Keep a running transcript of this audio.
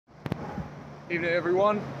Evening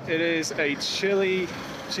everyone, it is a chilly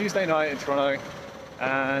Tuesday night in Toronto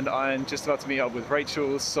and I'm just about to meet up with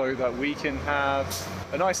Rachel so that we can have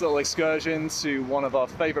a nice little excursion to one of our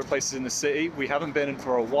favourite places in the city. We haven't been in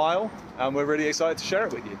for a while and we're really excited to share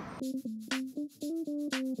it with you.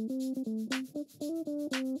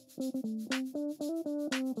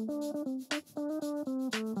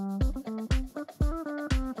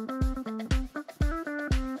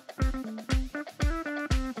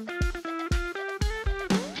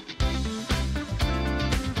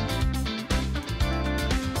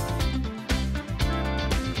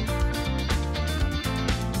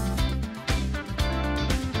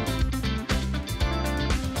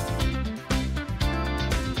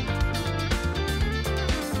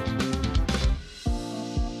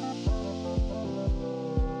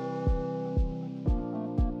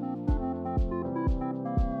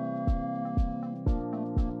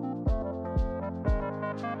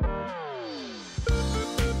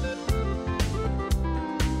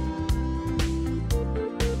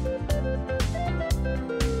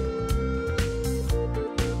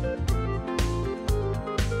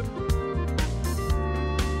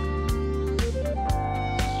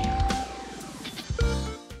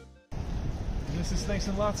 This is Snakes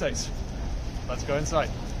and Lattes. Let's go inside.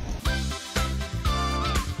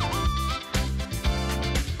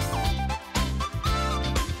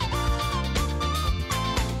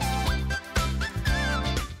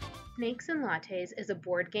 Snakes and Lattes is a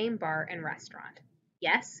board game bar and restaurant.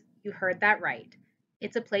 Yes, you heard that right.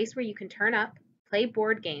 It's a place where you can turn up, play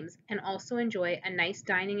board games, and also enjoy a nice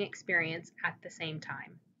dining experience at the same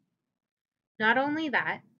time. Not only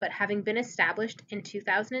that, but having been established in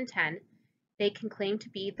 2010, they can claim to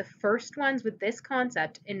be the first ones with this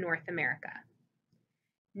concept in North America.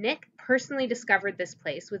 Nick personally discovered this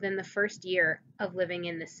place within the first year of living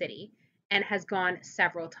in the city and has gone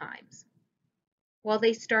several times. While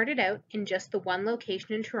they started out in just the one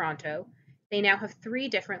location in Toronto, they now have 3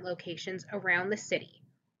 different locations around the city,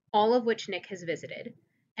 all of which Nick has visited,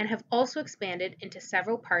 and have also expanded into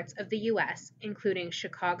several parts of the US, including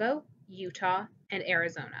Chicago, Utah, and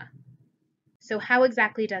Arizona. So how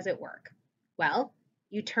exactly does it work? Well,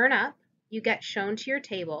 you turn up, you get shown to your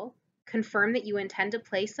table, confirm that you intend to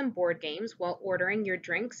play some board games while ordering your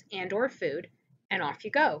drinks and/or food, and off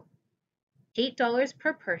you go. $8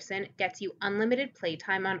 per person gets you unlimited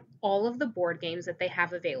playtime on all of the board games that they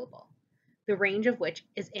have available, the range of which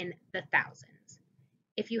is in the thousands.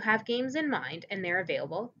 If you have games in mind and they're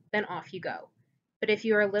available, then off you go. But if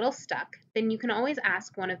you're a little stuck, then you can always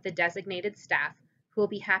ask one of the designated staff who will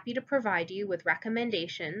be happy to provide you with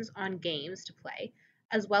recommendations on games to play,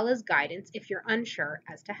 as well as guidance if you're unsure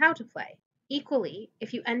as to how to play. Equally,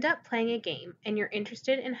 if you end up playing a game and you're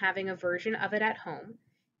interested in having a version of it at home,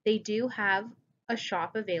 they do have a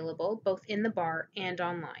shop available both in the bar and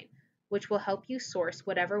online, which will help you source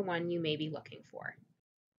whatever one you may be looking for.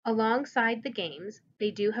 Alongside the games,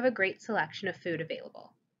 they do have a great selection of food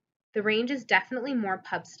available. The range is definitely more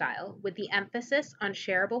pub style, with the emphasis on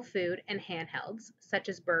shareable food and handhelds, such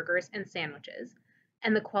as burgers and sandwiches,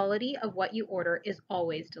 and the quality of what you order is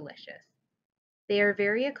always delicious. They are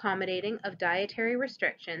very accommodating of dietary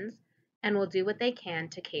restrictions and will do what they can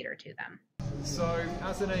to cater to them. So,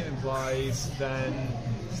 as the name implies, then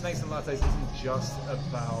Snakes and Lattes isn't just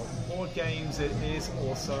about board games, it is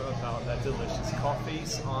also about their delicious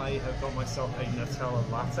coffees. I have got myself a Nutella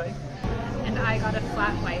latte. And I got a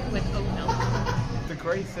flat white with oat milk. The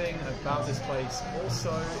great thing about this place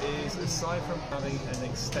also is, aside from having an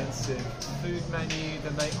extensive food menu,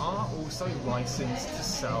 then they are also licensed to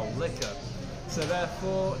sell liquor. So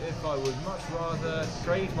therefore, if I would much rather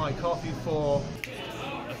trade my coffee for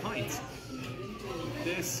a pint.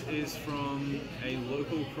 This is from a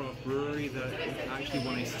local craft brewery that actually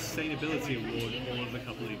won a sustainability award a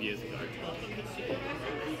couple of years ago.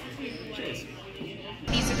 Cheers.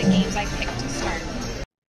 These are the games I picked to start.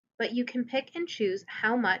 But you can pick and choose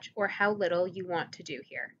how much or how little you want to do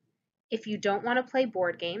here. If you don't want to play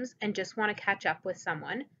board games and just want to catch up with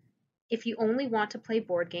someone, if you only want to play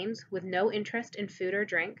board games with no interest in food or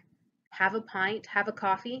drink, have a pint, have a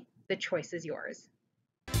coffee, the choice is yours.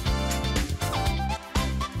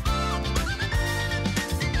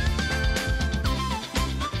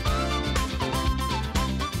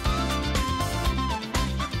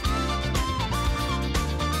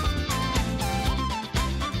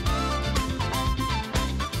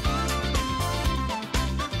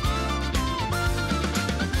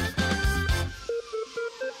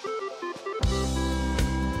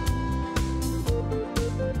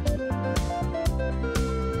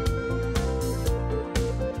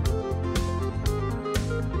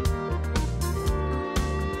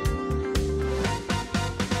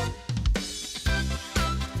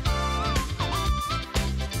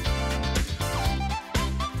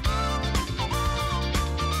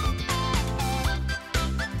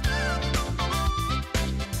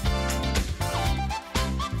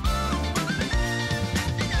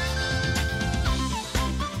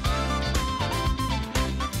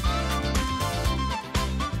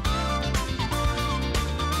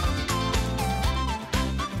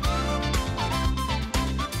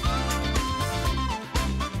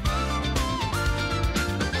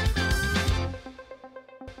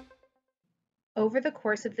 Over the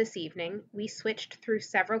course of this evening, we switched through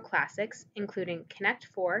several classics, including Connect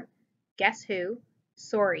 4, Guess Who,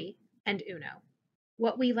 Sorry, and Uno.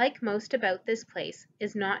 What we like most about this place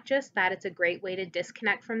is not just that it's a great way to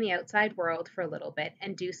disconnect from the outside world for a little bit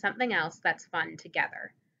and do something else that's fun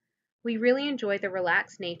together. We really enjoy the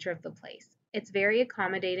relaxed nature of the place. It's very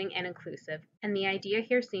accommodating and inclusive, and the idea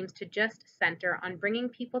here seems to just center on bringing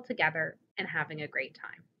people together and having a great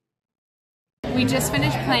time. We just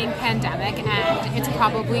finished playing Pandemic, and it's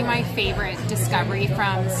probably my favorite discovery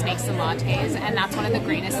from Snakes and Lattes, and that's one of the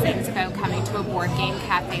greatest things about coming to a board game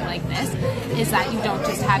cafe like this, is that you don't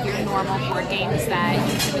just have your normal board games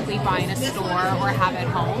that you typically buy in a store or have at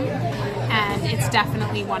home. And it's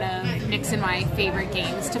definitely one of Nick's and my favorite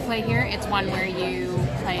games to play here. It's one where you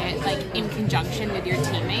play it like in conjunction with your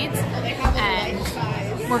teammates,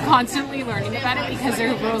 and we're constantly learning about it because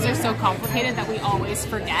their rules are so complicated that we always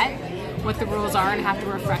forget what the rules are and have to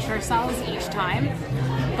refresh ourselves each time.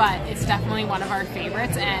 But it's definitely one of our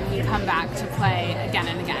favorites, and we come back to play again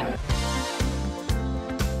and again.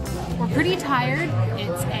 We're pretty tired.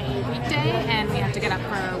 It's a weekday and we have to get up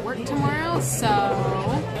for work tomorrow, so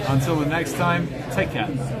until the next time, take care.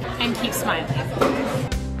 And keep smiling.